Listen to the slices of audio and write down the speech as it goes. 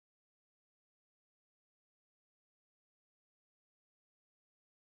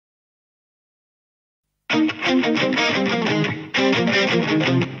Nobody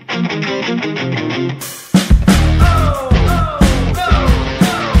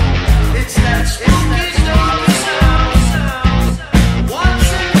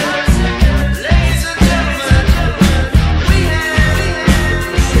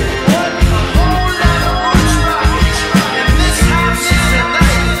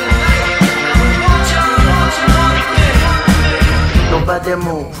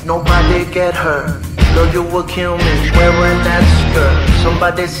move, nobody get hurt. Girl, you will kill me wearing that skirt.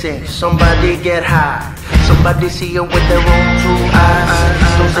 Somebody sing, somebody get high. Somebody see you with their own two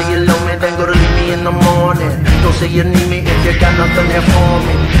eyes. Don't say you love me, then go to leave me in the morning. Don't say you need me if you got nothing there for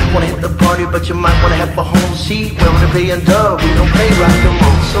me. Wanna hit the party, but you might wanna have a home seat. We're only playing dub, we don't play rock and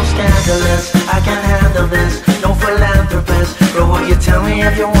roll. So scandalous, I can't handle this. No philanthropist, but will you tell me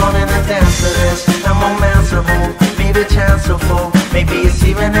if you wanted to dance to this? I'm romanceable, maybe chanceable. Maybe it's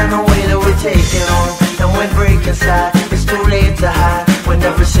even in the way that we take it on. And we break inside, it's too late to hide. When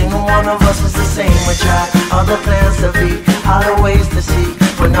every single one of us is the same, we try all the plans to be, all the ways to see.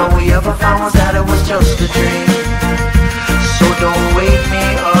 But all we ever found was that it was just a dream. So don't wake me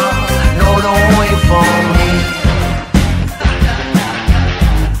up, no, don't wait for me.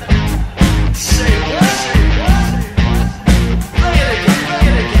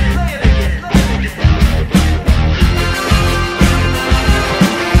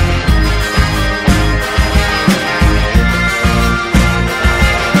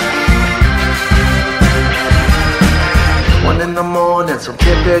 In the morning, some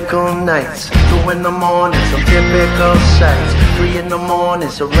typical nights. 2 in the morning, some typical sights. 3 in the morning,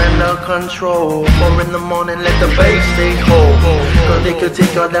 surrender control. 4 in the morning, let the bass take hold. Cause they could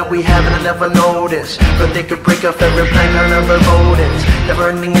take all that we have and I never noticed. Cause they could break off every plank I never voted. Never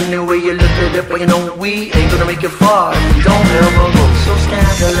ending any way you look at it, but you know we ain't gonna make it far if we don't ever go. So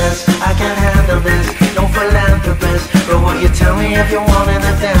scandalous, I can't handle this. No philanthropist, but will you tell me if you wanted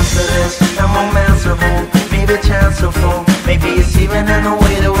to dance to this? I'm romanceable, maybe chanceable. Maybe it's even in the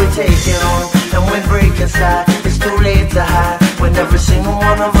way that we take it on. And we break inside, it's too late to hide. When every single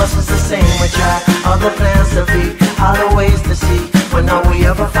one of us is the same, we try all the plans to be, all the ways to see. When all we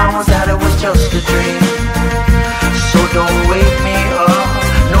ever found was that it was just a dream. So don't wake me up,